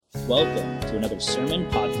Welcome to another sermon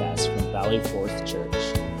podcast from Valley Fourth Church.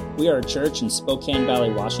 We are a church in Spokane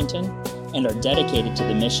Valley, Washington, and are dedicated to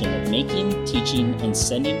the mission of making, teaching, and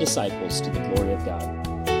sending disciples to the glory of God.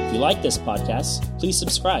 If you like this podcast, please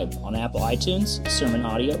subscribe on Apple iTunes, Sermon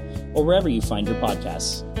Audio, or wherever you find your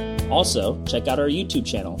podcasts. Also, check out our YouTube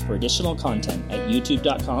channel for additional content at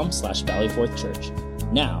youtube.com/Valley Fourth Church.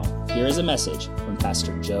 Now, here is a message from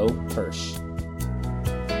Pastor Joe Hirsch.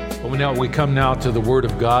 Well, we come now to the Word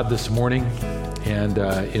of God this morning, and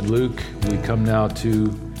in Luke, we come now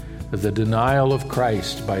to the denial of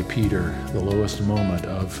Christ by Peter, the lowest moment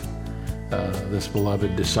of this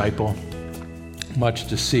beloved disciple. Much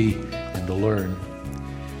to see and to learn.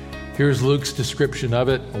 Here's Luke's description of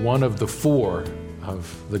it, one of the four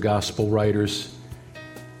of the gospel writers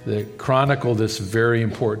that chronicle this very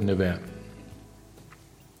important event.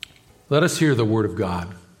 Let us hear the Word of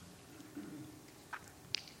God.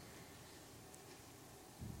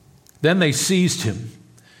 Then they seized him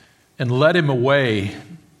and led him away,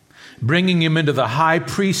 bringing him into the high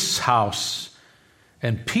priest's house,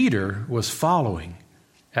 and Peter was following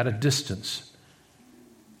at a distance.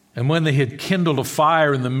 And when they had kindled a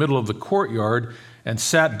fire in the middle of the courtyard and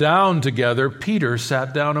sat down together, Peter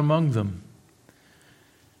sat down among them.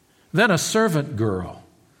 Then a servant girl,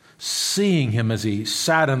 seeing him as he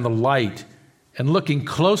sat in the light and looking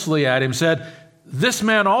closely at him, said, "This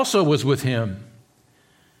man also was with him."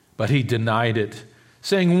 But he denied it,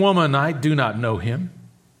 saying, "Woman, I do not know him."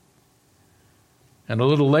 And a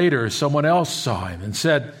little later, someone else saw him and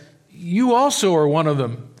said, "You also are one of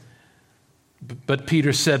them." But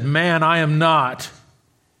Peter said, "Man, I am not."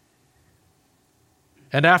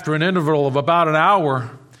 And after an interval of about an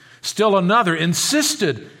hour, still another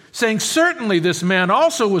insisted, saying, "Certainly this man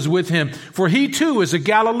also was with him, for he too is a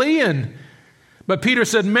Galilean." But Peter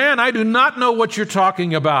said, "Man, I do not know what you're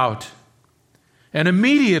talking about." And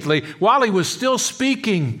immediately, while he was still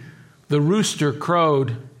speaking, the rooster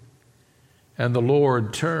crowed, and the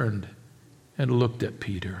Lord turned and looked at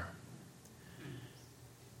Peter.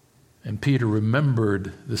 And Peter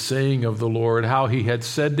remembered the saying of the Lord, how he had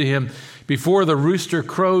said to him, "Before the rooster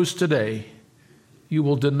crows today, you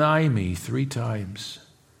will deny me 3 times."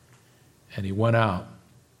 And he went out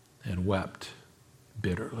and wept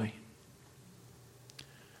bitterly.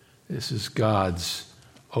 This is God's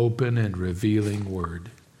open and revealing word.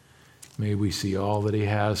 May we see all that he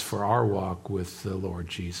has for our walk with the Lord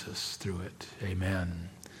Jesus through it. Amen.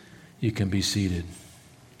 You can be seated.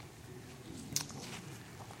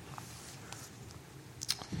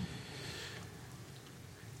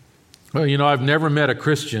 Well, I've never met a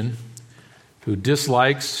Christian who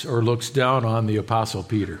dislikes or looks down on the Apostle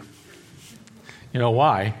Peter. You know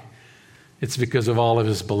why? It's because of all of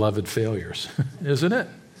his beloved failures, isn't it?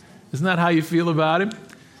 Isn't that how you feel about him?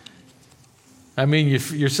 I mean,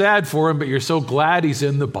 you're sad for him, but you're so glad he's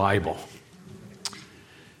in the Bible.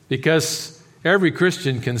 Because every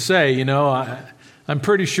Christian can say, I'm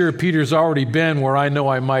pretty sure Peter's already been where I know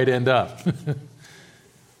I might end up.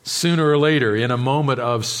 Sooner or later, in a moment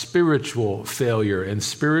of spiritual failure. And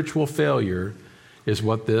spiritual failure is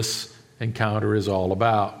what this encounter is all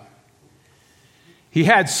about. He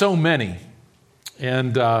had so many,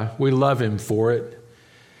 and we love him for it.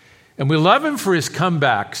 And we love him for his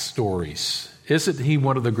comeback stories. Isn't he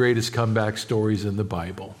one of the greatest comeback stories in the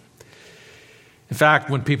Bible? In fact,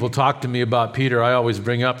 when people talk to me about Peter, I always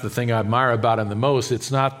bring up the thing I admire about him the most.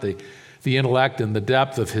 It's not the intellect and the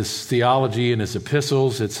depth of his theology and his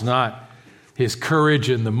epistles. It's not his courage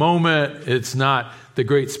in the moment. It's not the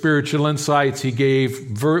great spiritual insights he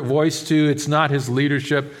gave voice to. It's not his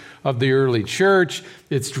leadership of the early church.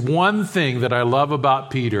 It's one thing that I love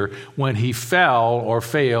about Peter. When he fell or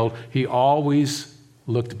failed, he always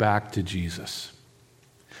looked back to Jesus.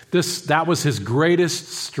 That was his greatest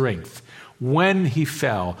strength. When he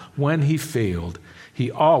fell, when he failed, he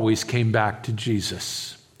always came back to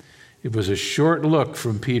Jesus. It was a short look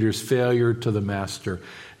from Peter's failure to the Master.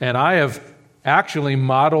 And I have actually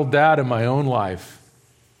modeled that in my own life.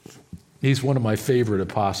 He's one of my favorite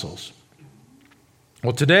apostles.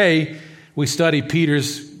 Well, today we study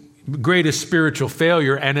Peter's greatest spiritual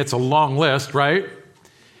failure, and it's a long list, right?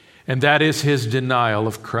 And that is his denial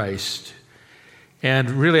of Christ.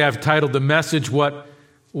 And really, I've titled the message what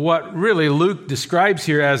really Luke describes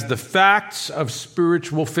here as the facts of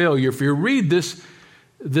spiritual failure. If you read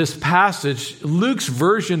this passage, Luke's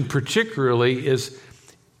version particularly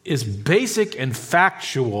is basic and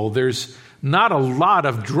factual. There's not a lot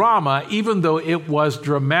of drama, even though it was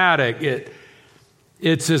dramatic.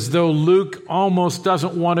 It's as though Luke almost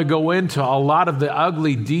doesn't want to go into a lot of the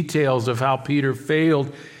ugly details of how Peter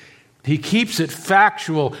failed. He keeps it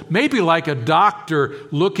factual, maybe like a doctor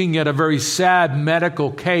looking at a very sad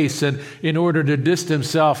medical case, and in order to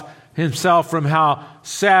distance himself from how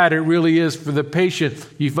sad it really is for the patient,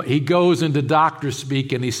 he goes into doctor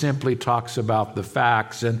speak and he simply talks about the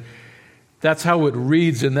facts. And that's how it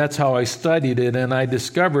reads, and that's how I studied it, and I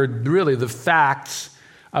discovered really the facts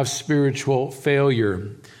of spiritual failure.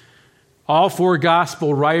 All four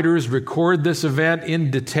gospel writers record this event in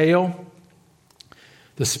detail.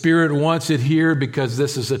 The Spirit wants it here because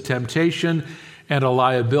this is a temptation and a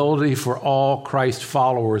liability for all Christ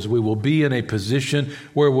followers. We will be in a position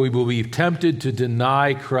where we will be tempted to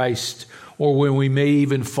deny Christ, or when we may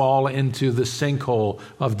even fall into the sinkhole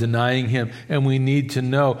of denying Him, and we need to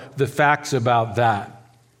know the facts about that.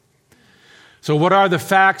 So what are the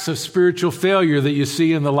facts of spiritual failure that you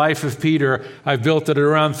see in the life of Peter? I've built it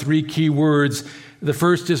around 3 key words. The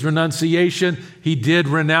first is renunciation. He did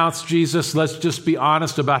renounce Jesus. Let's just be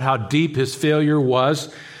honest about how deep his failure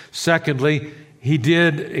was. Secondly, he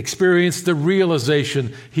did experience the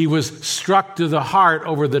realization. He was struck to the heart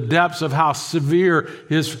over the depths of how severe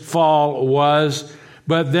his fall was.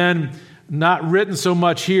 But then, not written so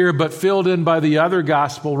much here, but filled in by the other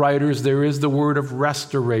gospel writers, there is the word of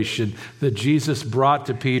restoration that Jesus brought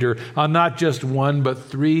to Peter on not just one, but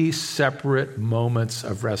 3 separate moments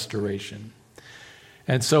of restoration.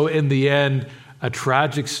 And so in the end, a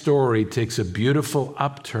tragic story takes a beautiful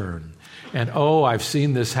upturn. And I've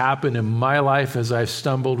seen this happen in my life as I've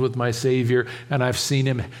stumbled with my Savior, and I've seen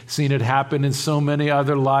it happen in so many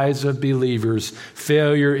other lives of believers.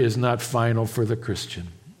 Failure is not final for the Christian.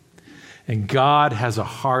 And God has a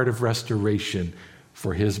heart of restoration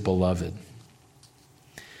for His beloved.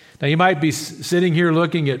 Now, you might be sitting here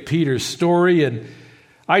looking at Peter's story, and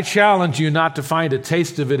I challenge you not to find a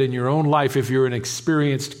taste of it in your own life if you're an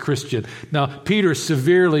experienced Christian. Now, Peter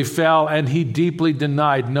severely fell, and he deeply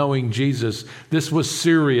denied knowing Jesus. This was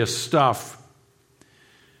serious stuff.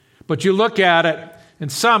 But you look at it, and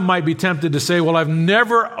some might be tempted to say, well, I've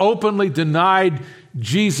never openly denied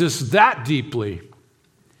Jesus that deeply.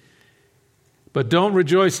 But don't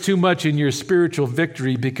rejoice too much in your spiritual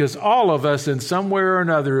victory, because all of us, in some way or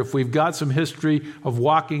another, if we've got some history of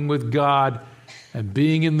walking with God and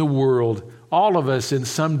being in the world, all of us in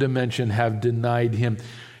some dimension have denied Him,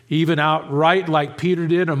 even outright like Peter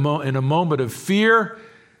did in a moment of fear,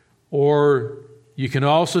 or you can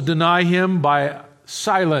also deny Him by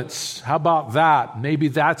silence. How about that? Maybe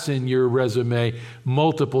that's in your resume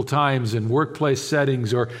multiple times in workplace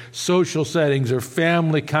settings or social settings or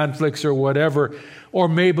family conflicts or whatever. Or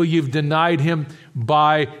maybe you've denied Him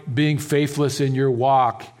by being faithless in your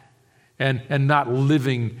walk and not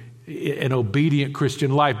living an obedient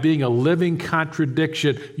Christian life, being a living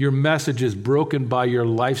contradiction. Your message is broken by your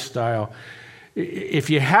lifestyle. If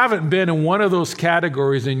you haven't been in one of those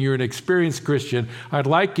categories and you're an experienced Christian, I'd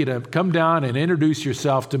like you to come down and introduce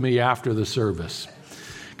yourself to me after the service,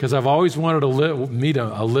 because I've always wanted to meet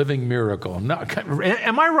a living miracle.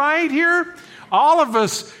 Am I right here? All of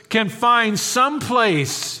us can find some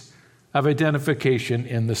place of identification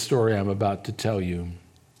in the story I'm about to tell you.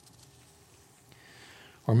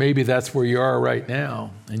 Or maybe that's where you are right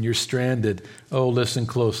now and you're stranded. Listen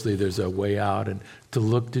closely. There's a way out, and to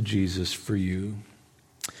look to Jesus for you.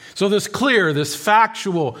 So this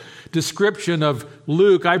factual description of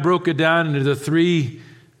Luke, I broke it down into the 3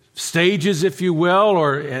 stages, if you will,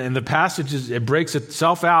 or in the passages, it breaks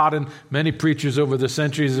itself out, and many preachers over the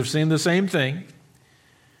centuries have seen the same thing.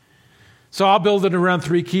 So I'll build it around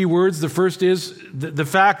 3 key words. The first is the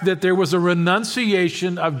fact that there was a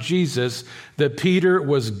renunciation of Jesus that Peter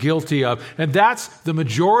was guilty of. And that's the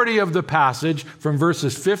majority of the passage from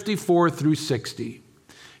verses 54 through 60.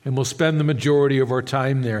 And we'll spend the majority of our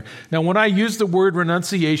time there. Now, when I use the word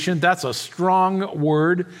renunciation, that's a strong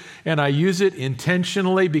word, and I use it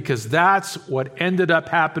intentionally because that's what ended up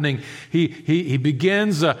happening. He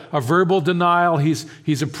begins a verbal denial.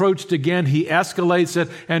 He's approached again. He escalates it.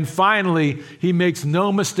 And finally, he makes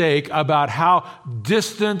no mistake about how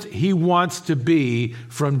distant he wants to be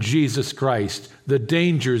from Jesus Christ, the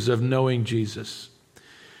dangers of knowing Jesus.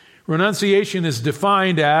 Renunciation is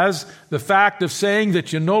defined as the fact of saying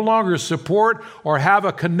that you no longer support or have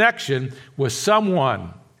a connection with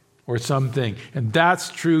someone or something. And that's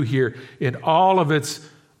true here in all of its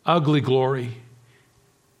ugly glory.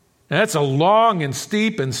 And that's a long and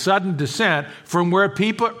steep and sudden descent from where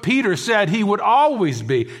Peter said he would always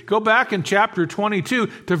be. Go back in chapter 22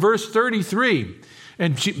 to verse 33.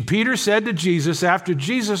 And Peter said to Jesus, after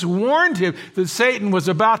Jesus warned him that Satan was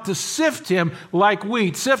about to sift him like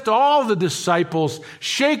wheat, sift all the disciples,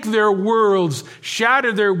 shake their worlds,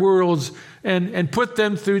 shatter their worlds, and put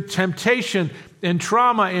them through temptation, and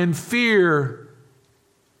trauma and fear.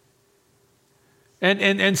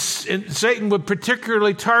 And Satan would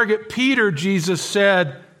particularly target Peter, Jesus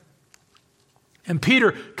said. And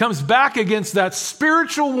Peter comes back against that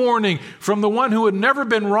spiritual warning from the one who had never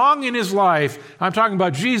been wrong in his life. I'm talking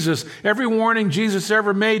about Jesus. Every warning Jesus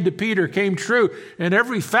ever made to Peter came true. And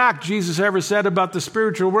every fact Jesus ever said about the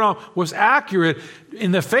spiritual realm was accurate.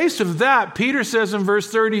 In the face of that, Peter says in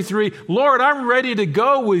verse 33, Lord, I'm ready to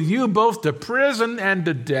go with you both to prison and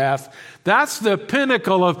to death. That's the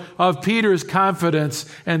pinnacle of Peter's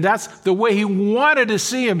confidence. And that's the way he wanted to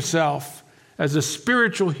see himself as a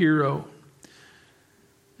spiritual hero.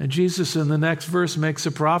 And Jesus in the next verse makes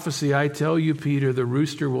a prophecy. I tell you, Peter, the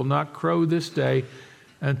rooster will not crow this day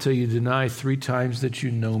until you deny 3 times that you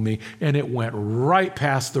know me. And it went right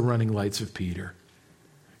past the running lights of Peter.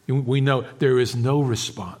 We know there is no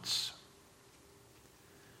response.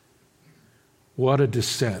 What a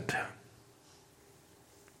descent.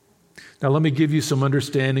 Now let me give you some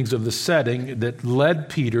understandings of the setting that led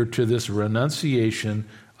Peter to this renunciation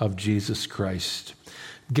of Jesus Christ.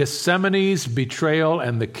 Gethsemane's betrayal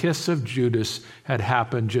and the kiss of Judas had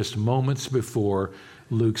happened just moments before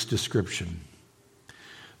Luke's description.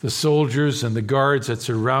 The soldiers and the guards had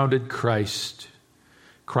surrounded Christ.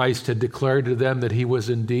 Christ had declared to them that he was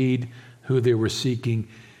indeed who they were seeking,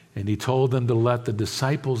 and he told them to let the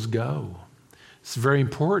disciples go. It's very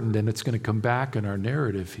important, and it's going to come back in our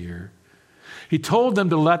narrative here. He told them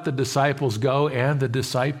to let the disciples go, and the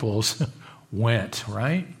disciples went,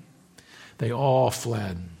 right? They all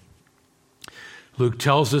fled. Luke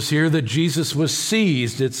tells us here that Jesus was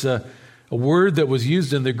seized. It's a word that was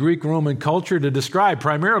used in the Greek Roman culture to describe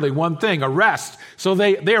primarily one thing, arrest. So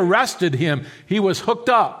they arrested him. He was hooked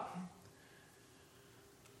up.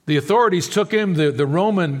 The authorities took him. The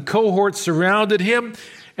Roman cohort surrounded him.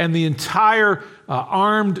 And the entire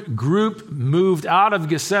armed group moved out of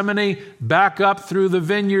Gethsemane, back up through the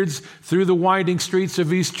vineyards, through the winding streets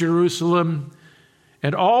of East Jerusalem,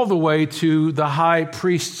 and all the way to the high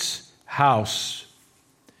priest's house.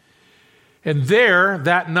 And there,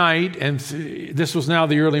 that night, and this was now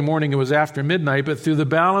the early morning, it was after midnight, but through the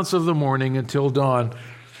balance of the morning until dawn,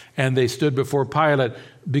 and they stood before Pilate,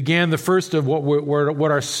 began the first of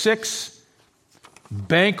what are 6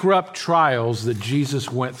 bankrupt trials that Jesus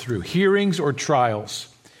went through, hearings or trials.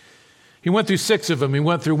 He went through 6 of them. He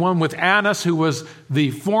went through one with Annas, who was the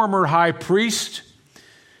former high priest,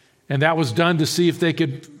 and that was done to see if they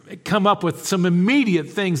could come up with some immediate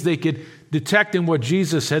things they could detect in what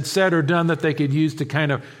Jesus had said or done that they could use to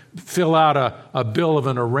kind of fill out a bill of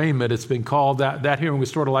an arraignment. It's been called that hearing was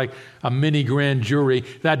sort of like a mini grand jury.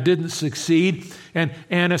 That didn't succeed. And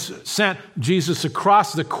Annas sent Jesus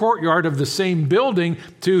across the courtyard of the same building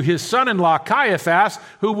to his son-in-law Caiaphas,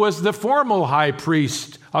 who was the formal high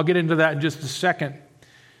priest. I'll get into that in just a second.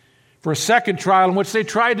 For a second trial in which they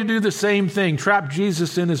tried to do the same thing, trap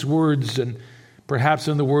Jesus in his words and perhaps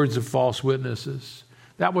in the words of false witnesses.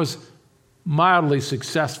 That was mildly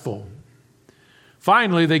successful.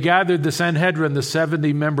 Finally, they gathered the Sanhedrin, the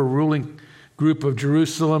 70-member ruling group of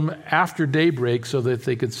Jerusalem, after daybreak so that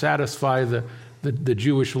they could satisfy the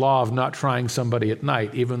Jewish law of not trying somebody at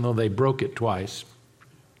night, even though they broke it twice.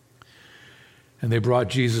 And they brought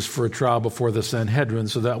Jesus for a trial before the Sanhedrin,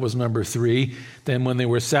 so that was number 3. Then when they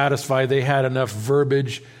were satisfied, they had enough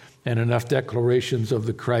verbiage and enough declarations of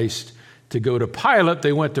the Christ to go to Pilate.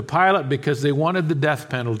 They went to Pilate because they wanted the death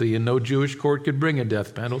penalty, and no Jewish court could bring a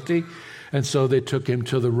death penalty. And so they took him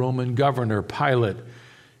to the Roman governor, Pilate.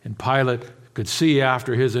 And Pilate could see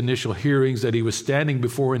after his initial hearings that he was standing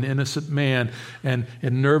before an innocent man, and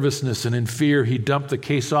in nervousness and in fear, he dumped the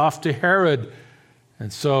case off to Herod.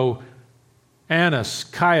 And so Annas,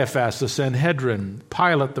 Caiaphas, the Sanhedrin,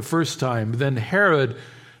 Pilate the first time, then Herod,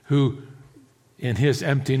 who in his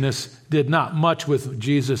emptiness did not much with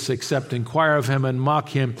Jesus except inquire of him and mock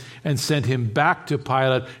him, and sent him back to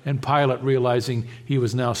Pilate. And Pilate, realizing he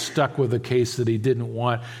was now stuck with a case that he didn't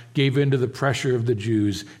want, gave in to the pressure of the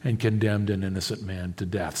Jews and condemned an innocent man to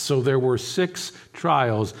death. So there were 6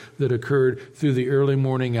 trials that occurred through the early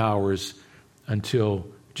morning hours until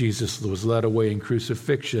Jesus was led away in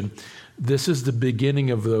crucifixion. This is the beginning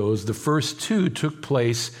of those. The first 2 took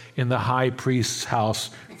place in the high priest's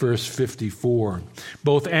house, verse 54.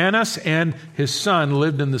 Both Annas and his son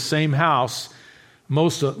lived in the same house.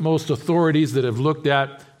 Most authorities that have looked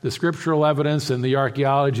at the scriptural evidence and the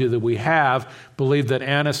archaeology that we have believe that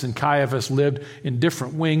Annas and Caiaphas lived in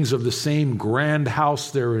different wings of the same grand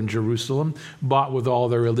house there in Jerusalem, bought with all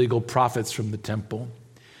their illegal profits from the temple.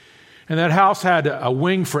 And that house had a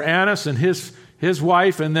wing for Annas and his his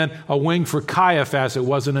wife, and then a wing for Caiaphas. It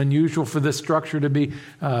wasn't unusual for this structure to be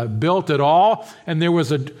built at all. And there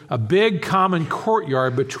was a big common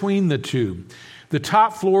courtyard between the two. The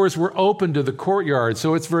top floors were open to the courtyard,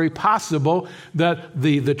 so it's very possible that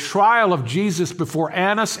the trial of Jesus before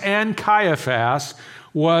Annas and Caiaphas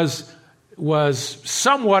was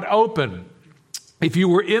somewhat open. If you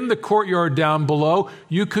were in the courtyard down below,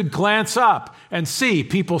 you could glance up and see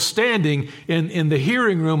people standing in the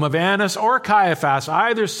hearing room of Annas or Caiaphas,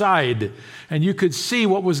 either side. And you could see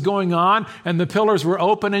what was going on, and the pillars were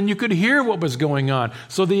open, and you could hear what was going on.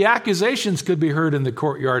 So the accusations could be heard in the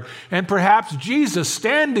courtyard. And perhaps Jesus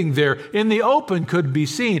standing there in the open could be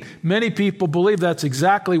seen. Many people believe that's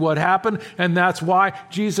exactly what happened, and that's why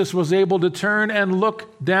Jesus was able to turn and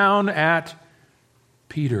look down at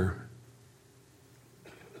Peter,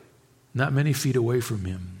 not many feet away from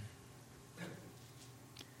him.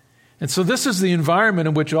 And so this is the environment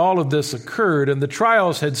in which all of this occurred, and the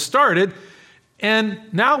trials had started, and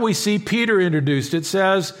now we see Peter introduced. It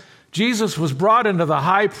says Jesus was brought into the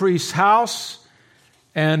high priest's house,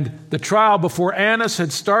 and the trial before Annas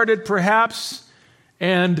had started perhaps,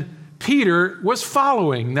 and Peter was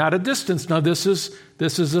following, not a distance. Now this is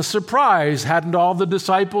a surprise. Hadn't all the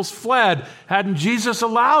disciples fled? Hadn't Jesus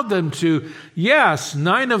allowed them to? Yes,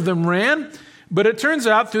 9 of them ran, but it turns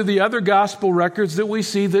out through the other gospel records that we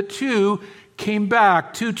see that 2 came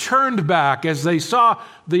back, 2 turned back as they saw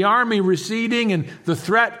the army receding and the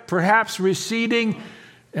threat perhaps receding,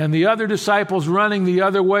 and the other disciples running the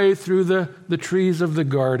other way through the trees of the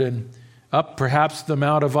garden, up perhaps the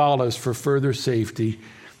Mount of Olives for further safety.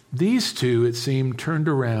 These 2, it seemed, turned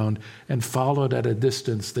around and followed at a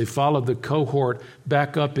distance. They followed the cohort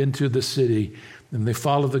back up into the city, and they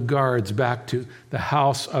followed the guards back to the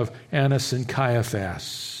house of Annas and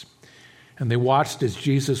Caiaphas. And they watched as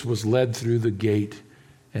Jesus was led through the gate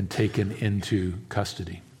and taken into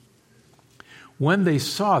custody. When they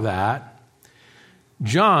saw that,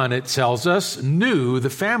 John, it tells us, knew the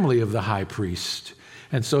family of the high priest.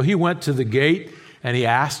 And so he went to the gate and he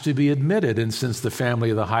asked to be admitted. And since the family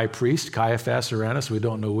of the high priest, Caiaphas or Annas, we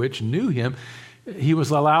don't know which, knew him, he was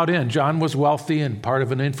allowed in. John was wealthy and part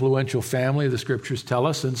of an influential family, the scriptures tell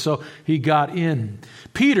us, and so he got in.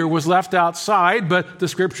 Peter was left outside, but the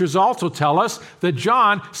scriptures also tell us that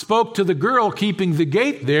John spoke to the girl keeping the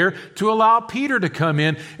gate there to allow Peter to come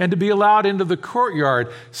in and to be allowed into the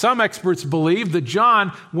courtyard. Some experts believe that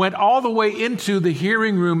John went all the way into the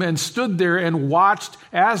hearing room and stood there and watched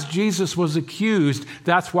as Jesus was accused.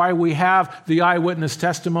 That's why we have the eyewitness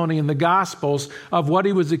testimony in the Gospels of what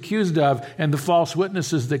he was accused of and the false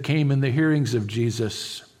witnesses that came in the hearings of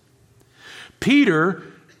Jesus. Peter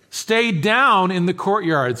stayed down in the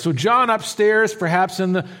courtyard. So John upstairs, perhaps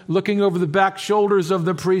looking over the back shoulders of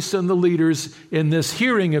the priests and the leaders in this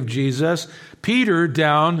hearing of Jesus. Peter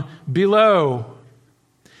down below.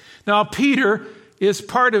 Now Peter is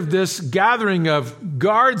part of this gathering of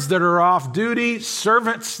guards that are off duty,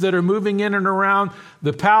 servants that are moving in and around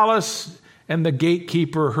the palace, and the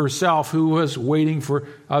gatekeeper herself who was waiting for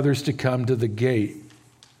others to come to the gate.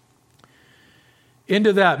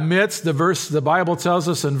 Into that midst, the Bible tells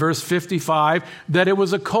us in verse 55 that it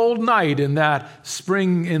was a cold night in that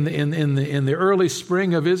spring, in the early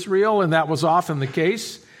spring of Israel, and that was often the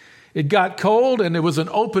case. It got cold, and it was an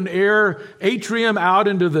open air atrium out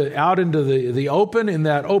into the open, in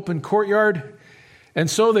that open courtyard. And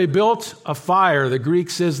so they built a fire. The Greek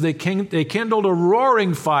says they kindled a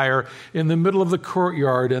roaring fire in the middle of the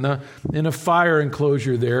courtyard in a fire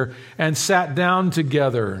enclosure there, and sat down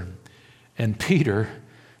together. And Peter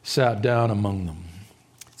sat down among them.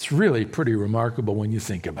 It's really pretty remarkable when you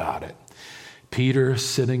think about it. Peter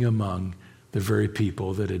sitting among the very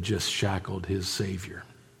people that had just shackled his Savior.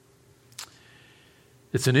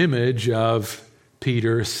 It's an image of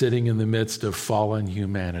Peter sitting in the midst of fallen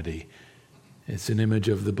humanity. It's an image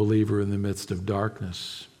of the believer in the midst of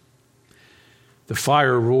darkness. The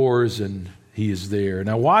fire roars and he is there.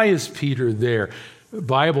 Now, why is Peter there?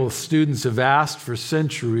 Bible students have asked for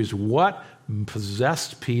centuries, what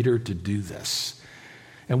possessed Peter to do this?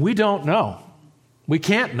 And we don't know. We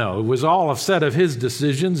can't know. It was all a set of his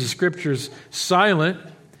decisions. The scripture's silent.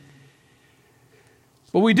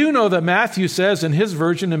 But we do know that Matthew says in his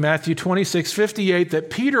version, in Matthew 26:58, that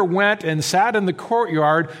Peter went and sat in the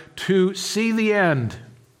courtyard to see the end.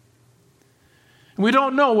 And we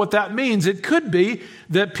don't know what that means. It could be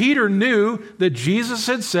that Peter knew that Jesus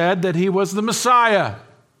had said that he was the Messiah.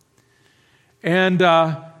 And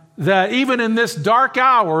that even in this dark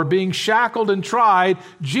hour, being shackled and tried,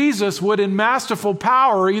 Jesus would in masterful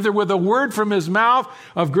power, either with a word from his mouth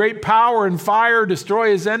of great power and fire,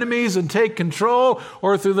 destroy his enemies and take control,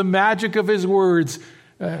 or through the magic of his words,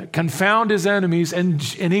 confound his enemies. And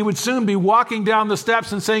he would soon be walking down the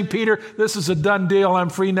steps and saying, Peter, this is a done deal. I'm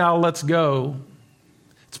free now. Let's go.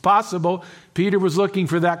 It's possible Peter was looking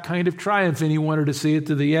for that kind of triumph and he wanted to see it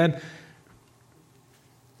to the end.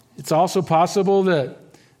 It's also possible that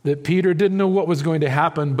Peter didn't know what was going to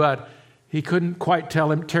happen, but he couldn't quite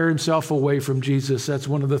tear himself away from Jesus. That's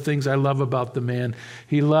one of the things I love about the man.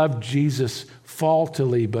 He loved Jesus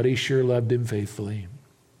faultily, but he sure loved him faithfully.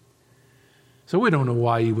 So we don't know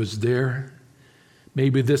why he was there.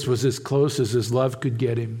 Maybe this was as close as his love could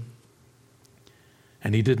get him.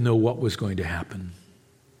 And he didn't know what was going to happen.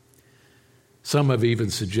 Some have even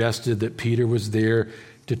suggested that Peter was there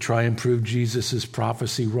to try and prove Jesus'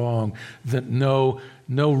 prophecy wrong, that no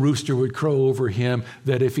rooster would crow over him,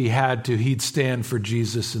 that if he had to, he'd stand for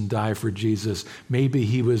Jesus and die for Jesus. Maybe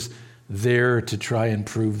he was there to try and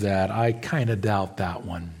prove that. I kind of doubt that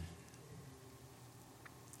one.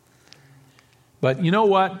 But you know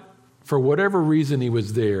what? For whatever reason he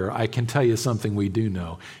was there, I can tell you something we do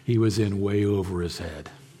know. He was in way over his head,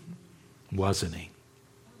 wasn't he?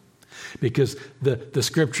 Because the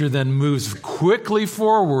scripture then moves quickly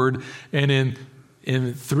forward, and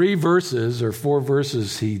in 3 verses or 4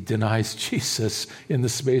 verses, he denies Jesus in the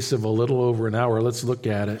space of a little over an hour. Let's look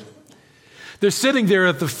at it. They're sitting there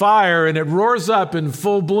at the fire, and it roars up in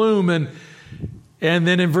full bloom, and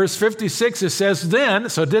then in verse 56 it says, then,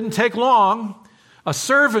 so it didn't take long, a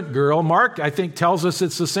servant girl, Mark, I think, tells us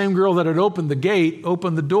it's the same girl that had opened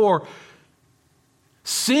the door,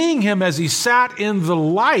 seeing him as he sat in the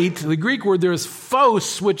light, the Greek word there is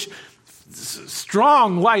phos, which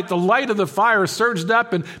strong light, the light of the fire surged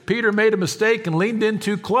up, and Peter made a mistake and leaned in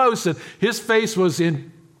too close, and his face was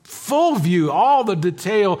in full view, all the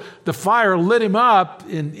detail, the fire lit him up,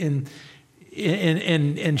 and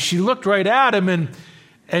she looked right at him,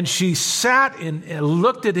 and she sat and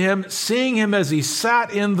looked at him, seeing him as he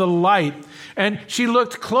sat in the light. And she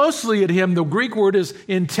looked closely at him. The Greek word is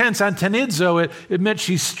intense, antenizo. It meant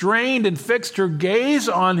she strained and fixed her gaze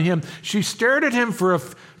on him. She stared at him for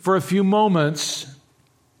a few moments.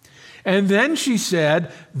 And then she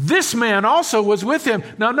said, this man also was with him.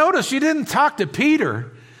 Now notice, she didn't talk to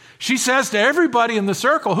Peter. She says to everybody in the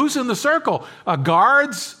circle, who's in the circle?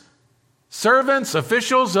 Guards, servants,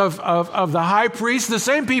 officials of the high priest, the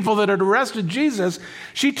same people that had arrested Jesus.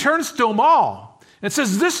 She turns to them all and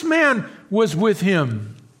says, this man was with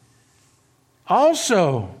him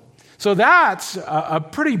also. So that's a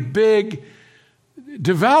pretty big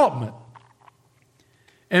development.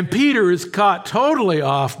 And Peter is caught totally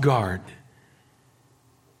off guard.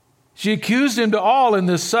 She accused him to all in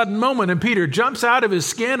this sudden moment, and Peter jumps out of his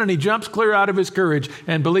skin and he jumps clear out of his courage.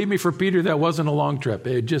 And believe me, for Peter, that wasn't a long trip.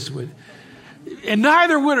 It just would. And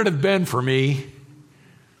neither would it have been for me.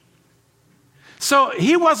 So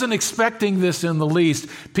he wasn't expecting this in the least.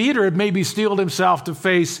 Peter had maybe steeled himself to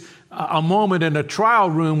face a moment in a trial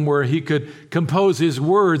room where he could compose his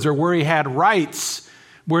words, or where he had rights,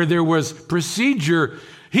 where there was procedure.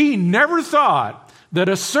 He never thought that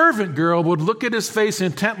a servant girl would look at his face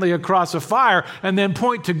intently across a fire and then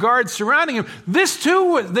point to guards surrounding him. This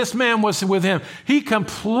man was with him. He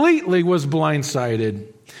completely was blindsided.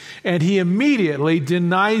 And he immediately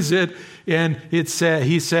denies it. And he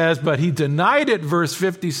says, but he denied it, verse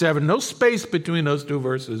 57, no space between those 2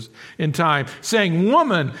 verses in time, saying,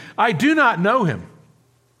 woman, I do not know him.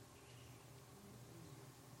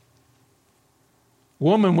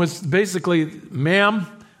 Woman was basically, ma'am,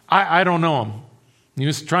 I don't know him. He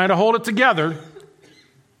was trying to hold it together.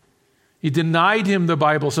 He denied him, the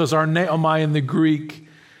Bible says. Arneomai in the Greek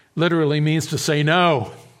literally means to say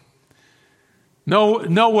no.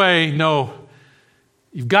 No way, no.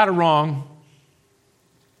 You've got it wrong.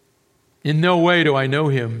 In no way do I know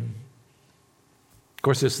him. Of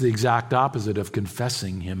course, it's the exact opposite of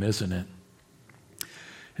confessing him, isn't it?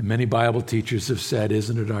 And many Bible teachers have said,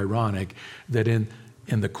 isn't it ironic, that in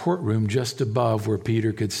the courtroom just above where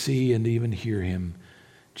Peter could see and even hear him,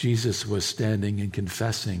 Jesus was standing and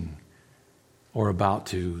confessing, or about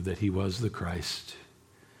to, that he was the Christ.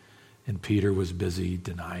 And Peter was busy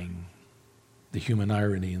denying. The human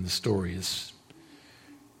irony in the story is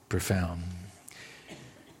profound.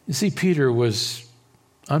 You see, Peter was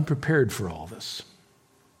unprepared for all this.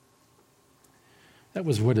 That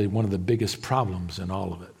was really one of the biggest problems in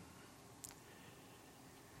all of it.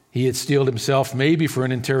 He had steeled himself maybe for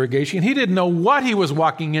an interrogation. He didn't know what he was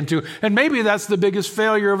walking into, and maybe that's the biggest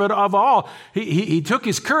failure of it of all. He took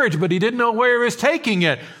his courage, but he didn't know where he was taking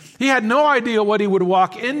it. He had no idea what he would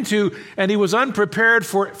walk into, and he was unprepared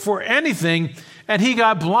for anything, and he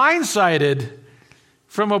got blindsided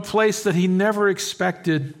from a place that he never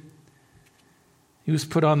expected. He was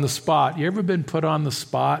put on the spot. You ever been put on the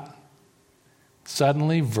spot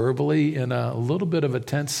suddenly, verbally, in a little bit of a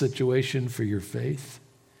tense situation for your faith?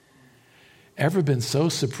 Ever been so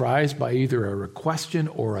surprised by either a question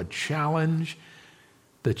or a challenge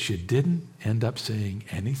that you didn't end up saying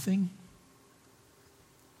anything?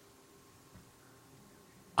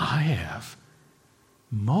 I have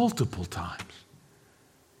multiple times.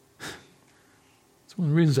 It's one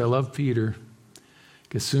of the reasons I love Peter,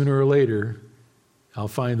 because sooner or later, I'll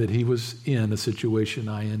find that he was in a situation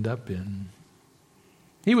I end up in.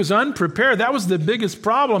 He was unprepared. That was the biggest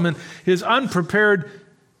problem. And his unprepared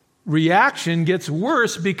reaction gets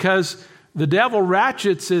worse because the devil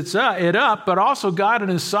ratchets it up, but also God in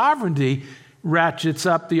his sovereignty ratchets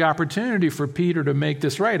up the opportunity for Peter to make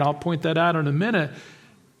this right. I'll point that out in a minute.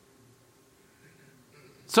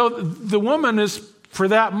 So the woman is, for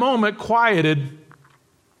that moment, quieted.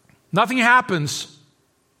 Nothing happens.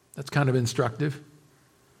 That's kind of instructive.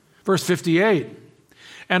 Verse 58.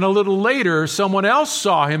 And a little later, someone else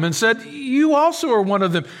saw him and said, "You also are one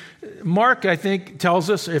of them." Mark, I think, tells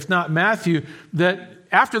us, if not Matthew, that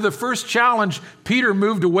after the first challenge, Peter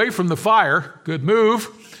moved away from the fire. Good move.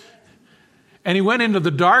 And he went into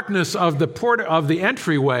the darkness of the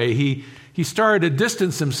entryway. He started to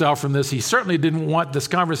distance himself from this. He certainly didn't want this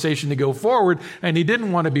conversation to go forward, and he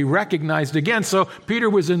didn't want to be recognized again. So Peter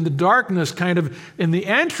was in the darkness, kind of in the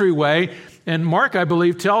entryway. And Mark, I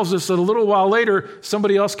believe, tells us that a little while later,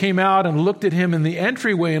 somebody else came out and looked at him in the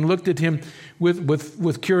entryway and looked at him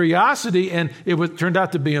with curiosity, and it turned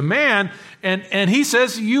out to be a man. And he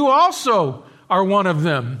says, "You also are one of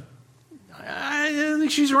them." I think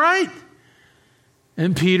she's right.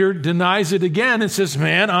 And Peter denies it again and says,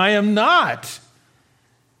 "Man, I am not."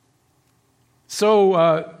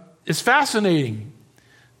 So it's fascinating.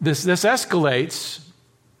 This escalates.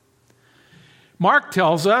 Mark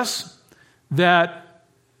tells us that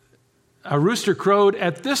a rooster crowed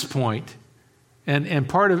at this point, and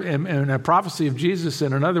a prophecy of Jesus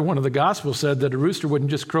in another one of the Gospels said that a rooster wouldn't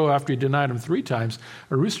just crow after he denied him 3 times.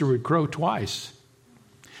 A rooster would crow twice.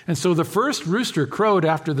 And so the first rooster crowed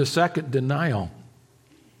after the second denial.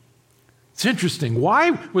 It's interesting.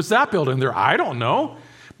 Why was that built in there? I don't know.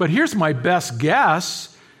 But here's my best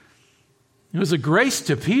guess. It was a grace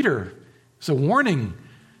to Peter. It's a warning.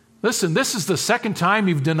 Listen, this is the second time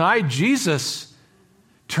you've denied Jesus.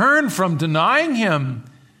 Turn from denying him.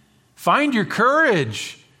 Find your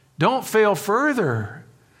courage. Don't fail further.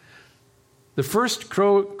 The first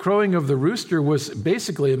crowing of the rooster was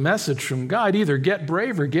basically a message from God. Either get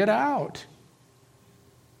brave or get out.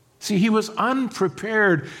 See, he was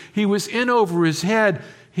unprepared. He was in over his head.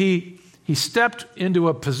 He stepped into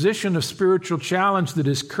a position of spiritual challenge that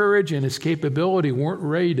his courage and his capability weren't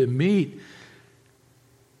ready to meet.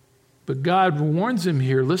 But God warns him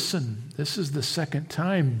here, listen, this is the second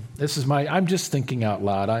time. I'm just thinking out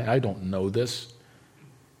loud. I don't know this,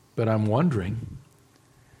 but I'm wondering.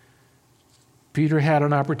 Peter had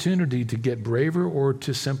an opportunity to get braver or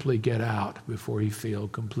to simply get out before he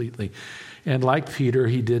failed completely. And like Peter,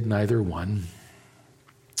 he did neither one.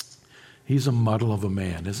 He's a muddle of a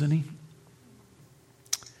man, isn't he?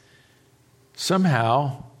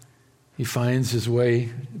 Somehow, he finds his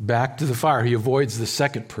way back to the fire. He avoids the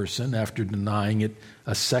second person after denying it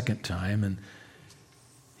a second time, and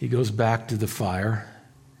he goes back to the fire.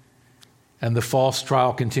 And the false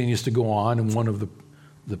trial continues to go on in one of the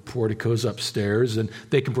porticos upstairs, and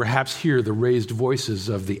they can perhaps hear the raised voices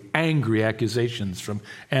of the angry accusations from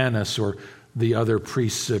Annas or the other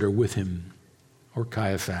priests that are with him, or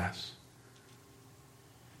Caiaphas.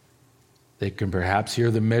 They can perhaps hear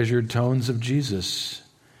the measured tones of Jesus,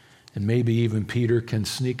 and maybe even Peter can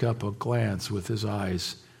sneak up a glance with his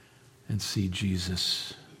eyes and see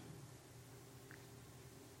Jesus.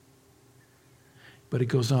 But it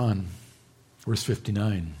goes on, verse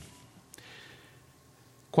 59.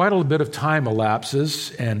 Quite a bit of time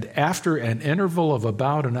elapses, and after an interval of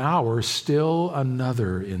about an hour, still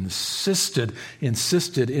another insisted,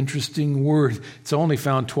 interesting word. It's only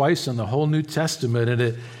found twice in the whole New Testament,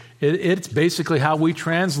 and it's basically how we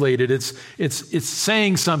translate it. It's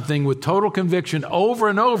saying something with total conviction over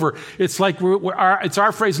and over. It's like it's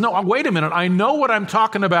our phrase, no, wait a minute, I know what I'm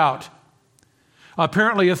talking about.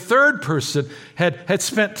 Apparently a third person had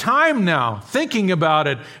spent time now thinking about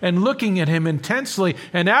it and looking at him intensely.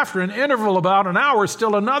 And after an interval about an hour,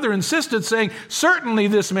 still another insisted, saying, certainly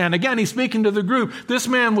this man, again he's speaking to the group, this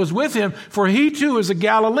man was with him, for he too is a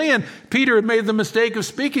Galilean. Peter had made the mistake of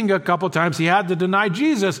speaking a couple times. He had to deny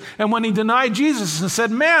Jesus. And when he denied Jesus and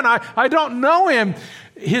said, man, I don't know him,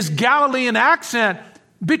 his Galilean accent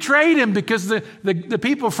betrayed him, because the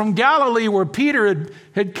people from Galilee, where Peter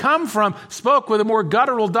had come from, spoke with a more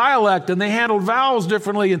guttural dialect, and they handled vowels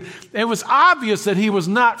differently. And it was obvious that he was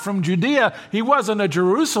not from Judea. He wasn't a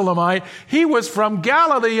Jerusalemite. He was from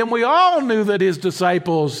Galilee, and we all knew that his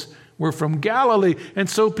disciples were from Galilee. And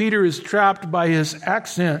so Peter is trapped by his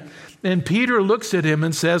accent. And Peter looks at him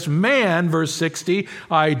and says, man, verse 60,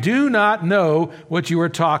 I do not know what you are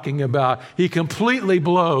talking about. He completely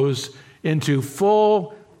blows into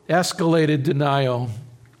full escalated denial.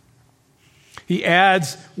 He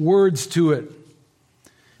adds words to it.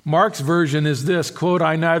 Mark's version is this, quote,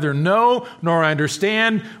 I neither know nor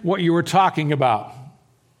understand what you are talking about.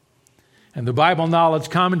 And the Bible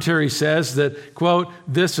Knowledge Commentary says that, quote,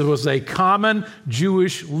 this was a common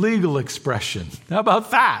Jewish legal expression. How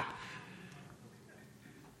about that?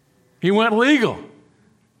 He went legal,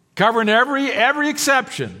 covering every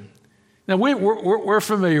exception. Now, we're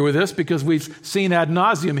familiar with this because we've seen ad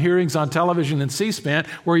nauseum hearings on television and C-SPAN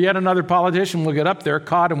where yet another politician will get up there,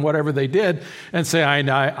 caught in whatever they did, and say,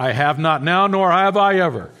 I have not now, nor have I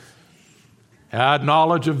ever had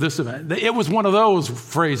knowledge of this event. It was one of those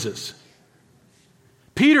phrases.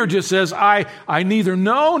 Peter just says, I neither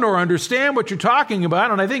know nor understand what you're talking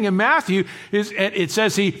about. And I think in Matthew, it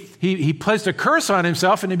says he placed a curse on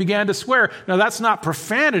himself and he began to swear. Now, that's not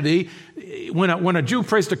profanity. When a Jew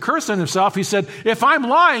placed a curse on himself, he said, if I'm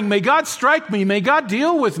lying, may God strike me. May God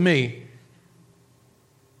deal with me.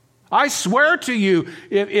 I swear to you,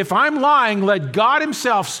 if I'm lying, let God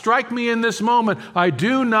himself strike me in this moment. I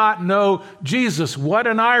do not know Jesus. What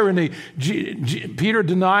an irony. Peter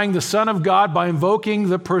denying the Son of God by invoking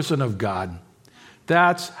the person of God.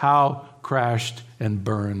 That's how crashed and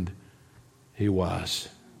burned he was.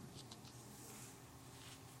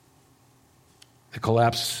 The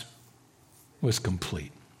collapse was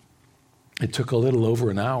complete. It took a little over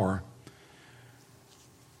an hour.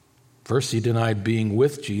 First, he denied being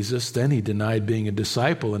with Jesus. Then he denied being a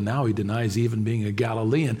disciple. And now he denies even being a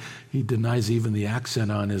Galilean. He denies even the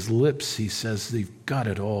accent on his lips. He says they've got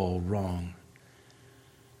it all wrong.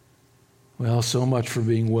 Well, so much for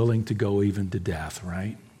being willing to go even to death,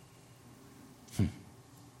 right?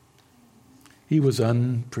 He was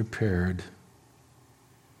unprepared,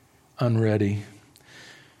 unready.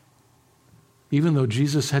 Even though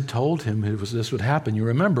Jesus had told him this would happen. You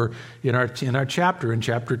remember in our chapter, in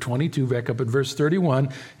chapter 22, back up at verse 31,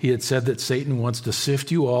 he had said that Satan wants to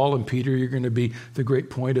sift you all, and Peter, you're going to be the great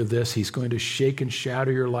point of this. He's going to shake and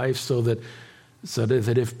shatter your life so that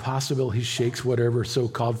if possible, he shakes whatever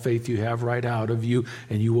so-called faith you have right out of you,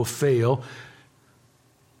 and you will fail.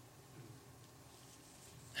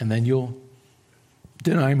 And then you'll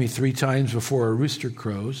deny me 3 times before a rooster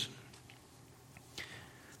crows.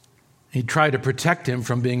 He tried to protect him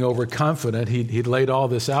from being overconfident. He'd laid all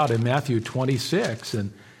this out in Matthew 26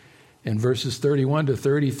 and in verses 31 to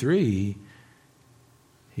 33.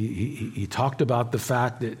 He talked about the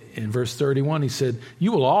fact that in verse 31 he said,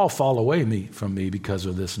 you will all fall away from me because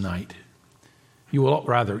of this night. You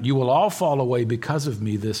will all fall away because of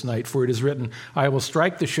me this night. For it is written, I will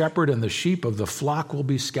strike the shepherd and the sheep of the flock will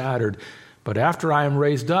be scattered. But after I am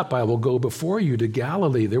raised up, I will go before you to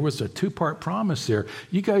Galilee. There was a 2-part promise there.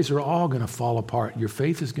 You guys are all going to fall apart. Your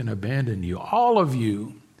faith is going to abandon you, all of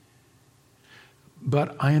you.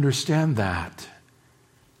 But I understand that.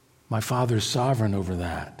 My Father's sovereign over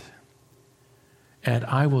that. And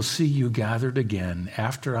I will see you gathered again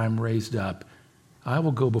after I'm raised up. I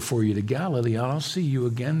will go before you to Galilee. I'll see you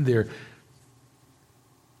again there.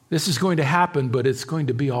 This is going to happen, but it's going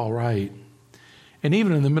to be all right. And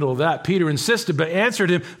even in the middle of that, Peter insisted, but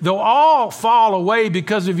answered him, though all fall away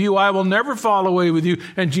because of you, I will never fall away with you.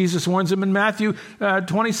 And Jesus warns him in Matthew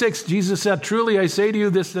 26. Jesus said, truly I say to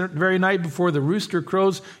you, this very night before the rooster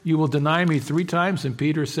crows, you will deny me 3 times. And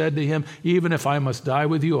Peter said to him, even if I must die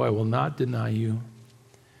with you, I will not deny you.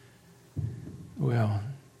 Well,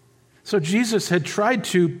 so Jesus had tried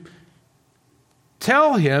to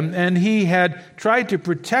tell him, and he had tried to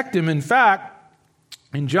protect him. In fact,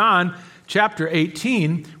 in John chapter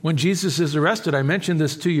 18, when Jesus is arrested, I mentioned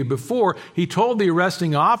this to you before, he told the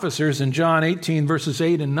arresting officers in John 18, verses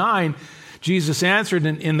 8 and 9, Jesus answered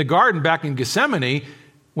in the garden back in Gethsemane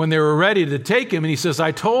when they were ready to take him, and he says,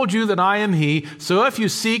 I told you that I am he, so if you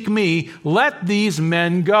seek me, let these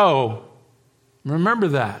men go. Remember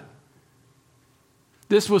that.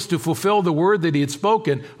 This was to fulfill the word that he had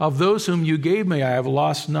spoken, of those whom you gave me, I have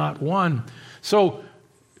lost not one. So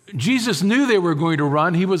Jesus knew they were going to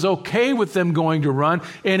run. He was okay with them going to run.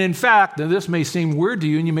 And in fact, and this may seem weird to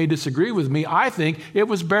you and you may disagree with me, I think it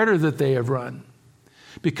was better that they have run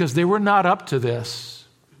because they were not up to this.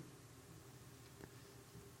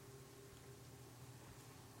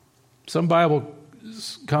 Some Bible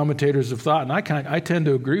commentators have thought, and I tend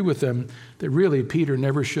to agree with them, that really Peter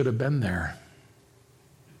never should have been there.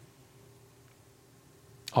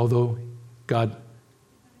 Although God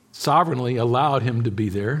sovereignly allowed him to be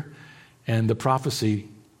there, and the prophecy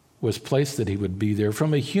was placed that he would be there.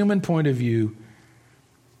 From a human point of view,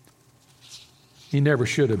 he never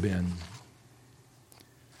should have been.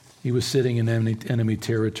 He was sitting in enemy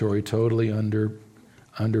territory, totally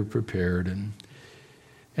underprepared,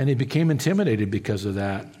 and he became intimidated because of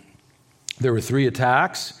that. There were 3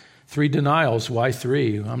 attacks, 3 denials. Why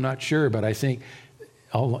 3? I'm not sure, but I think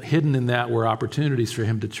all hidden in that were opportunities for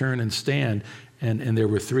him to turn and stand. And there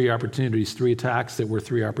were 3 opportunities, 3 attacks that were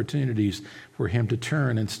 3 opportunities for him to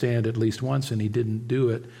turn and stand at least once, and he didn't do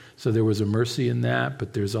it. So there was a mercy in that,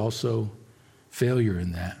 but there's also failure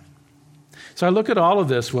in that. So I look at all of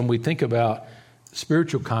this when we think about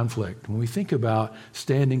spiritual conflict, when we think about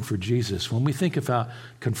standing for Jesus, when we think about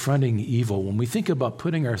confronting evil, when we think about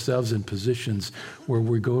putting ourselves in positions where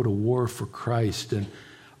we go to war for Christ. And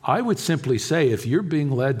I would simply say, if you're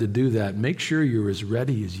being led to do that, make sure you're as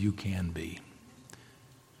ready as you can be.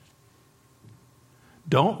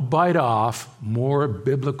 Don't bite off more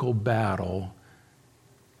biblical battle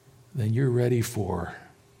than you're ready for.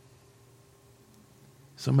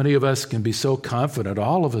 So many of us can be so confident,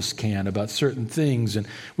 all of us can, about certain things. And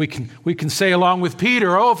we can say along with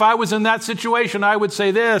Peter, oh, if I was in that situation, I would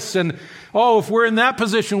say this. And, oh, if we're in that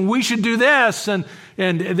position, we should do this. And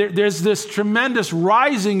there's this tremendous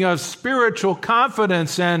rising of spiritual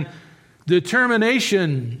confidence and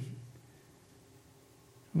determination.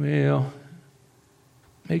 Well,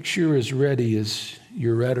 make sure as ready as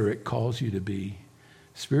your rhetoric calls you to be.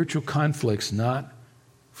 Spiritual conflict's not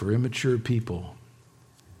for immature people.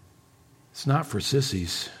 It's not for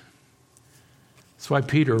sissies. That's why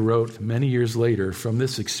Peter wrote many years later from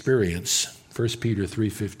this experience, 1 Peter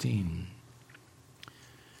 3:15.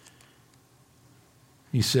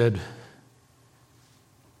 He said,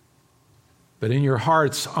 but in your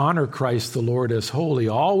hearts honor Christ the Lord as holy,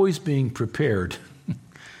 always being prepared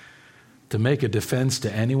to make a defense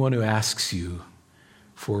to anyone who asks you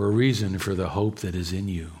for a reason for the hope that is in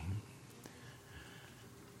you.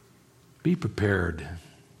 Be prepared.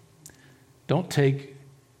 Don't take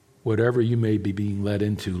whatever you may be being led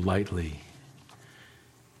into lightly.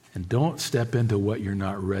 And don't step into what you're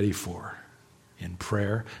not ready for in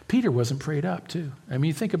prayer. Peter wasn't prayed up, too. I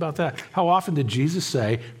mean, think about that. How often did Jesus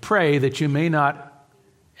say, pray that you may not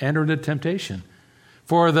enter into temptation?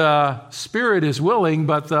 For the spirit is willing,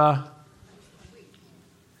 but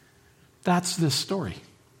that's this story.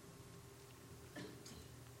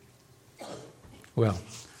 Well,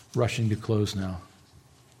 rushing to close now.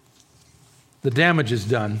 The damage is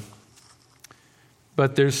done,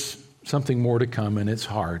 but there's something more to come, and it's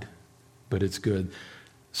hard, but it's good.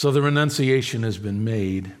 So the renunciation has been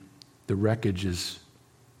made. The wreckage is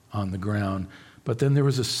on the ground. But then there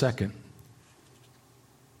was a second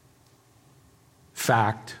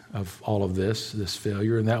fact of all of this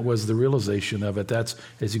failure, and that was the realization of it. That's,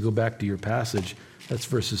 as you go back to your passage, that's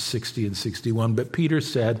verses 60 and 61. But Peter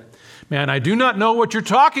said, man, I do not know what you're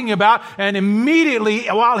talking about. And immediately,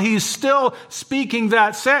 while he's still speaking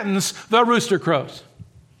that sentence, the rooster crows.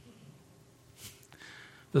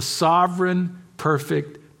 The sovereign,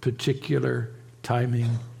 perfect, particular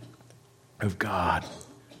timing of God.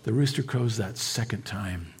 The rooster crows that second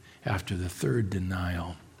time after the third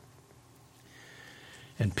denial.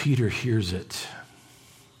 And Peter hears it.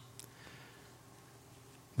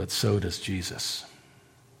 But so does Jesus.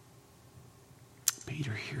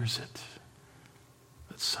 Peter hears it,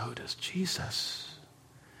 but so does Jesus.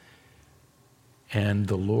 And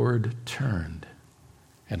the Lord turned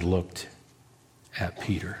and looked at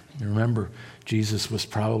Peter. You remember, Jesus was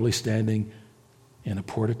probably standing in a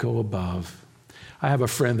portico above. I have a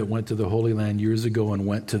friend that went to the Holy Land years ago and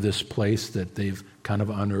went to this place that they've kind of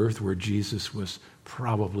unearthed where Jesus was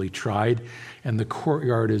probably tried. And the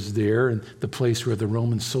courtyard is there, and the place where the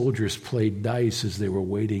Roman soldiers played dice as they were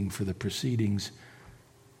waiting for the proceedings.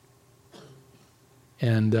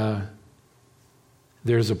 And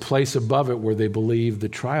there's a place above it where they believe the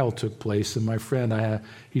trial took place. And my friend,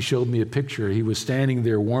 he showed me a picture. He was standing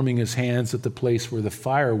there warming his hands at the place where the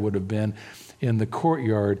fire would have been. in the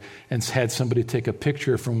courtyard and had somebody take a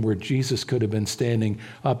picture from where Jesus could have been standing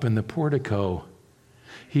up in the portico.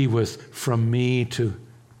 He was from me to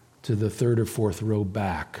the third or fourth row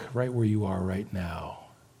back, right where you are right now.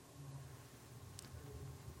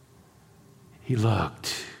 He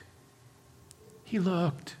looked. He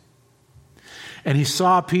looked. And he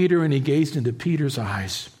saw Peter and he gazed into Peter's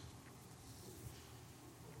eyes.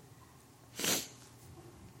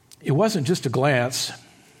 It wasn't just a glance.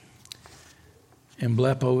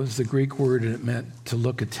 Emblepo is the Greek word, and it meant to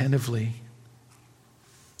look attentively,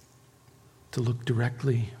 to look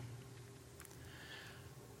directly.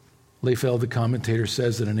 Leifeld, the commentator,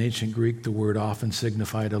 says that in ancient Greek, the word often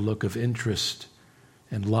signified a look of interest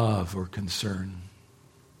and love or concern.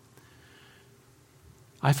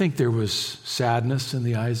 I think there was sadness in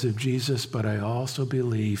the eyes of Jesus, but I also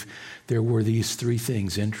believe there were these three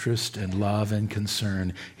things: interest and love and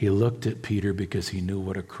concern. He looked at Peter because he knew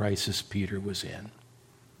what a crisis Peter was in.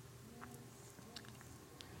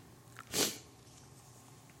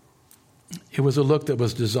 It was a look that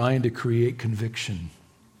was designed to create conviction.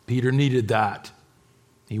 Peter needed that.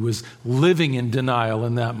 He was living in denial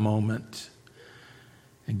in that moment.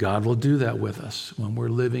 And God will do that with us when we're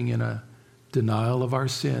living in a denial of our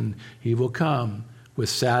sin. He will come with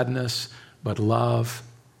sadness, but love,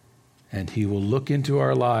 and he will look into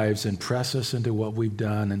our lives and press us into what we've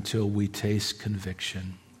done until we taste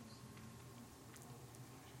conviction.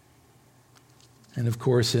 And of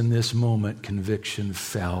course, in this moment, conviction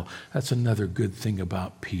fell. That's another good thing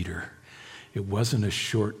about Peter. It wasn't a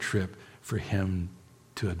short trip for him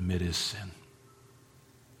to admit his sin.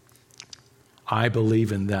 I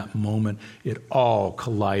believe in that moment it all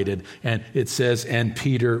collided. And it says, and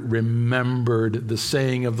Peter remembered the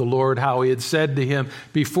saying of the Lord, how he had said to him,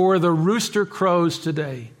 before the rooster crows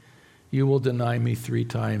today, you will deny me 3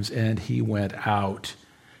 times. And he went out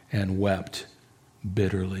and wept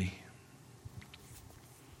bitterly.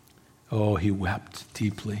 Oh, he wept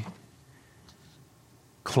deeply.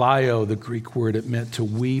 Kleio, the Greek word, it meant to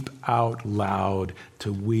weep out loud,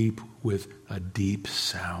 to weep with a deep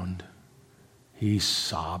sound. He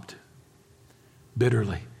sobbed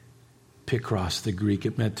bitterly. Pikros, the Greek,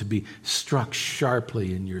 it meant to be struck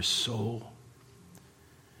sharply in your soul.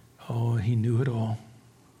 Oh, he knew it all.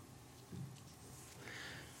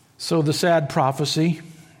 So the sad prophecy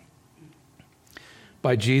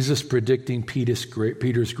by Jesus predicting Peter's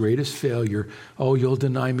greatest failure, oh, you'll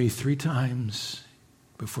deny me 3 times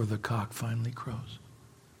before the cock finally crows.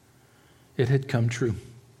 It had come true.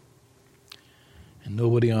 And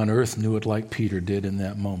nobody on earth knew it like Peter did in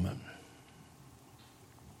that moment.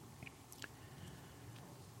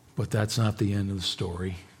 But that's not the end of the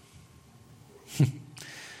story.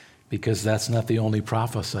 Because that's not the only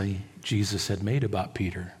prophecy Jesus had made about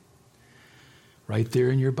Peter. Right there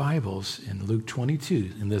in your Bibles, in Luke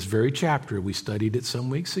 22, in this very chapter, we studied it some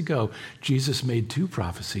weeks ago, Jesus made 2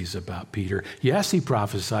 prophecies about Peter. Yes, he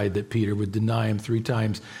prophesied that Peter would deny him 3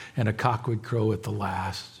 times and a cock would crow at the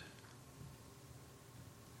last.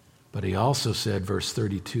 But he also said, verse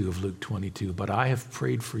 32 of Luke 22, but I have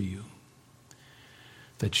prayed for you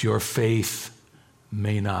that your faith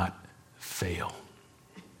may not fail.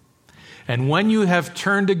 And when you have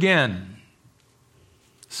turned again,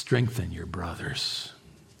 strengthen your brothers.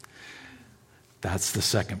 That's the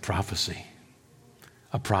second prophecy.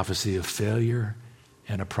 A prophecy of failure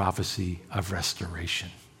and a prophecy of restoration.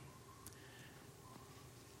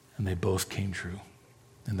 And they both came true.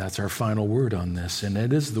 And that's our final word on this. And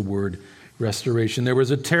it is the word restoration. There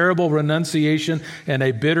was a terrible renunciation and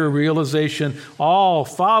a bitter realization, all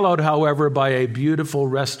followed, however, by a beautiful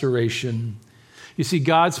restoration. You see,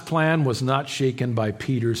 God's plan was not shaken by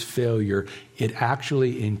Peter's failure. It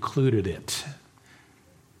actually included it.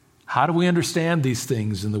 How do we understand these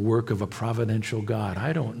things in the work of a providential God?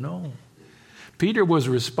 I don't know. Peter was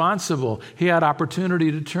responsible. He had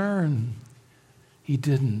opportunity to turn. He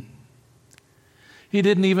didn't. He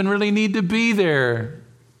didn't even really need to be there,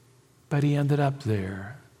 but he ended up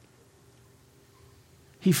there.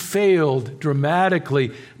 He failed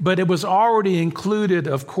dramatically, but it was already included,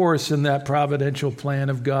 of course, in that providential plan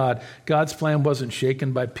of God. God's plan wasn't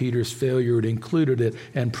shaken by Peter's failure. It included it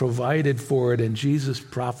and provided for it, and Jesus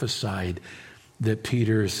prophesied that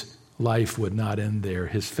Peter's life would not end there.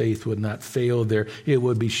 His faith would not fail there. It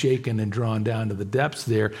would be shaken and drawn down to the depths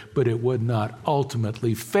there, but it would not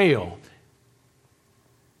ultimately fail.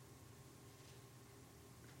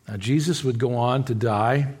 Now, Jesus would go on to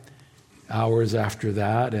die hours after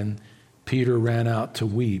that, and Peter ran out to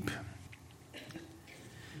weep.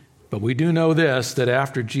 But we do know this, that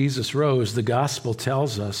after Jesus rose, the gospel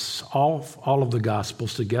tells us, all of the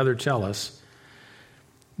gospels together tell us,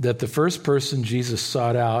 that the first person Jesus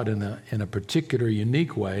sought out in a particular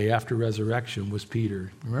unique way after resurrection was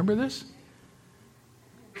Peter. Remember this?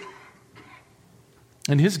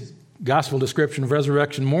 In his gospel description of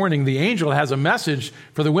resurrection morning, the angel has a message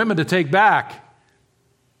for the women to take back.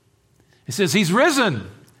 He says, he's risen.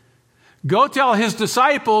 Go tell his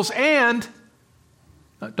disciples and,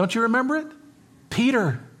 don't you remember it?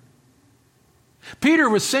 Peter. Peter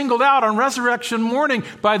was singled out on resurrection morning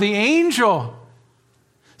by the angel,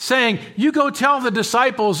 saying, you go tell the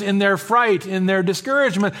disciples in their fright, in their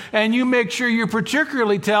discouragement, and you make sure you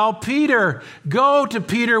particularly tell Peter. Go to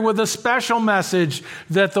Peter with a special message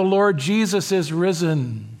that the Lord Jesus is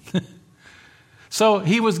risen. So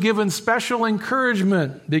he was given special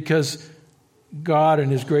encouragement because God in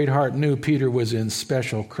his great heart knew Peter was in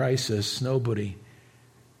special crisis. Nobody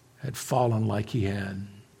had fallen like he had.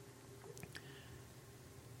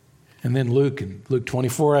 And then Luke, in Luke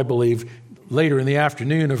 24, I believe, later in the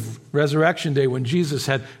afternoon of Resurrection Day, when Jesus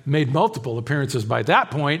had made multiple appearances by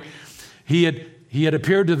that point, he had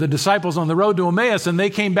appeared to the disciples on the road to Emmaus, and they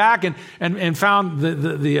came back and found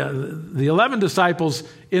the 11 disciples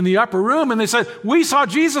in the upper room, and they said, we saw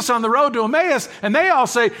Jesus on the road to Emmaus, and they all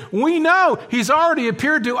say, we know he's already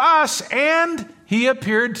appeared to us, and he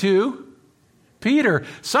appeared to Peter.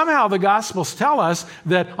 Somehow the Gospels tell us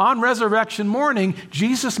that on resurrection morning,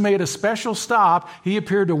 Jesus made a special stop. He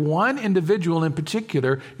appeared to one individual in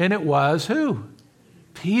particular, and it was who?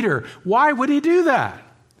 Peter. Why would he do that?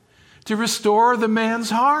 To restore the man's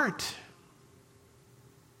heart.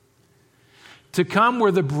 To come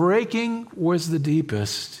where the breaking was the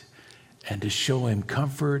deepest and to show him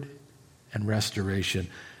comfort and restoration.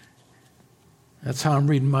 That's how I'm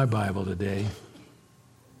reading my Bible today.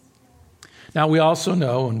 Now, we also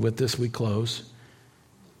know, and with this we close,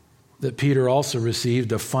 that Peter also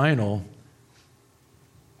received a final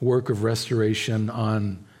work of restoration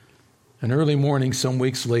on an early morning some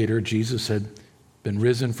weeks later. Jesus had been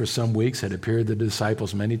risen for some weeks, had appeared to the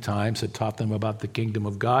disciples many times, had taught them about the kingdom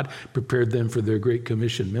of God, prepared them for their Great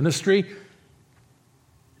Commission ministry.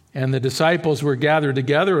 And the disciples were gathered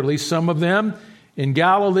together, at least some of them, in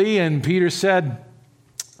Galilee, and Peter said,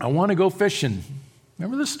 I want to go fishing.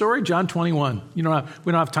 Remember the story? John 21. We don't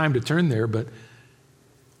have time to turn there, but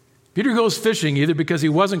Peter goes fishing either because he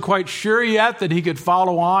wasn't quite sure yet that he could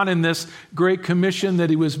follow on in this great commission that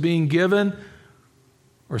he was being given,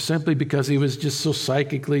 or simply because he was just so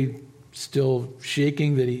psychically still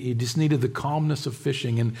shaking that he just needed the calmness of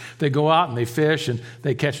fishing. And they go out and they fish and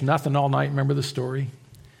they catch nothing all night. Remember the story?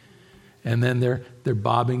 And then they're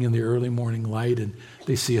bobbing in the early morning light, and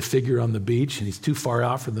they see a figure on the beach, and he's too far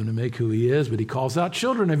out for them to make who he is, but he calls out,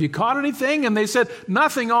 children, have you caught anything? And they said,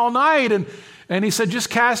 nothing all night. And he said,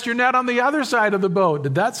 just cast your net on the other side of the boat.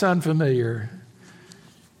 Did that sound familiar?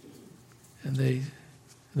 And they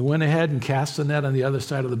went ahead and cast the net on the other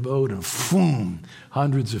side of the boat, and boom,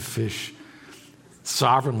 hundreds of fish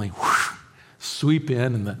sovereignly whoosh, sweep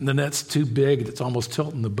in, and the net's too big, it's almost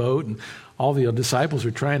tilting the boat, and all the disciples are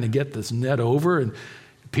trying to get this net over, and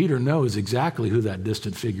Peter knows exactly who that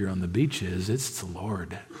distant figure on the beach is. It's the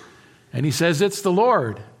Lord. And he says, it's the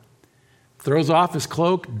Lord. Throws off his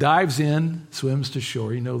cloak, dives in, swims to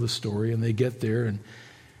shore. You know the story. And they get there, and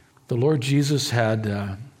the Lord Jesus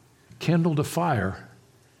had kindled a fire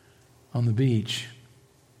on the beach.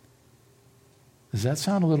 Does that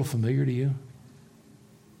sound a little familiar to you?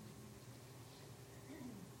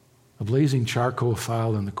 A blazing charcoal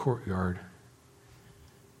fire in the courtyard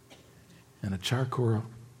and a charcoal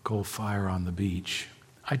fire on the beach.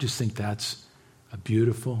 I just think that's a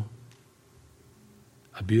beautiful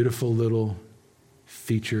little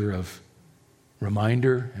feature of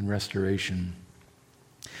reminder and restoration.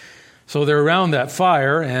 So they're around that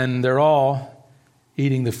fire, and they're all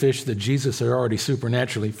eating the fish that Jesus had already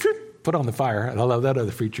supernaturally put on the fire. I love that other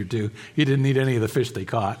feature too. He didn't eat any of the fish they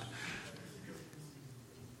caught.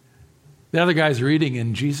 The other guys are eating,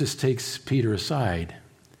 and Jesus takes Peter aside.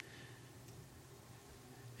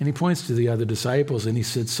 And he points to the other disciples, and he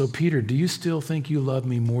said, so Peter, do you still think you love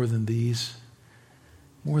me more than these?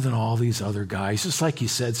 More than all these other guys? Just like you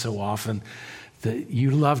said so often, that you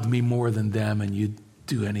loved me more than them, and you'd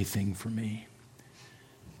do anything for me.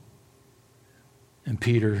 And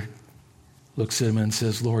Peter looks at him and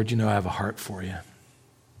says, Lord, I have a heart for you.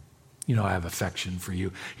 I have affection for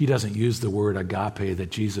you. He doesn't use the word agape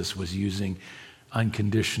that Jesus was using,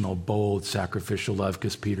 unconditional, bold, sacrificial love,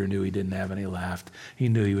 because Peter knew he didn't have any left. He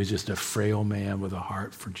knew he was just a frail man with a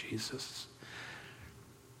heart for Jesus.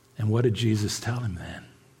 And what did Jesus tell him then?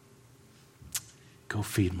 Go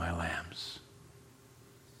feed my lambs.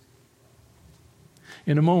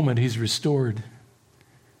 In a moment, he's restored.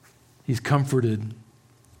 He's comforted.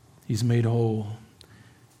 He's made whole,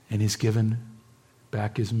 and he's given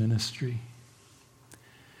back his ministry.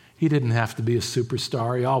 He didn't have to be a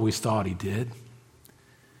superstar. He always thought he did.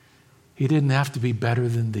 He didn't have to be better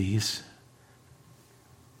than these.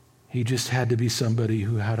 He just had to be somebody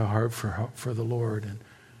who had a heart for the Lord and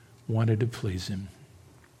wanted to please him.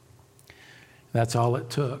 That's all it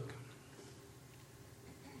took.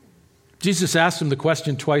 Jesus asked him the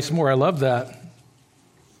question twice more. I love that.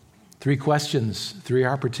 3 questions, 3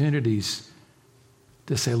 opportunities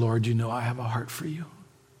to say, Lord, you know I have a heart for you.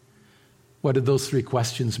 What did those 3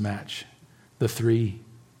 questions match? The 3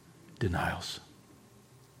 denials.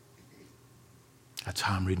 That's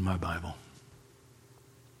how I'm reading my Bible.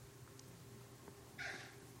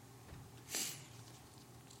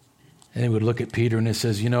 And he would look at Peter and it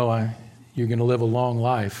says, you're going to live a long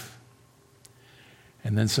life.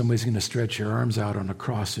 And then somebody's going to stretch your arms out on a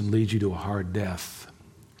cross and lead you to a hard death.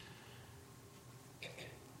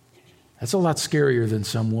 That's a lot scarier than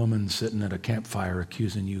some woman sitting at a campfire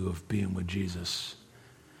accusing you of being with Jesus.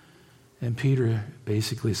 And Peter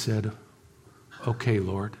basically said, okay,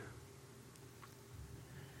 Lord.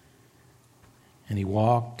 And he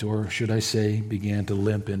walked, or should I say, began to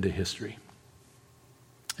limp into history.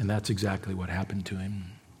 And that's exactly what happened to him.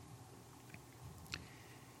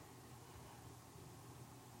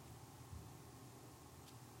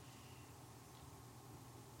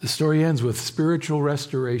 The story ends with spiritual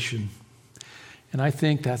restoration. And I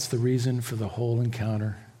think that's the reason for the whole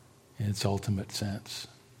encounter in its ultimate sense.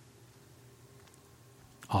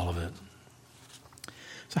 All of it.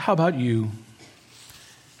 So how about you?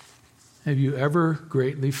 Have you ever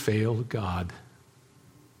greatly failed God?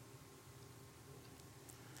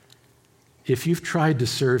 If you've tried to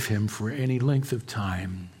serve him for any length of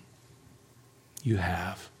time, you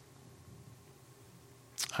have.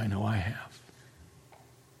 I know I have.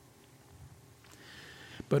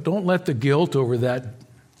 But don't let the guilt over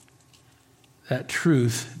that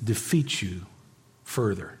truth defeat you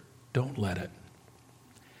further. Don't let it.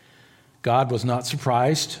 God was not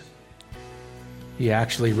surprised. He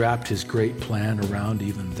actually wrapped his great plan around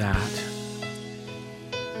even that.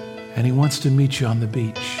 And he wants to meet you on the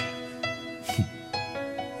beach.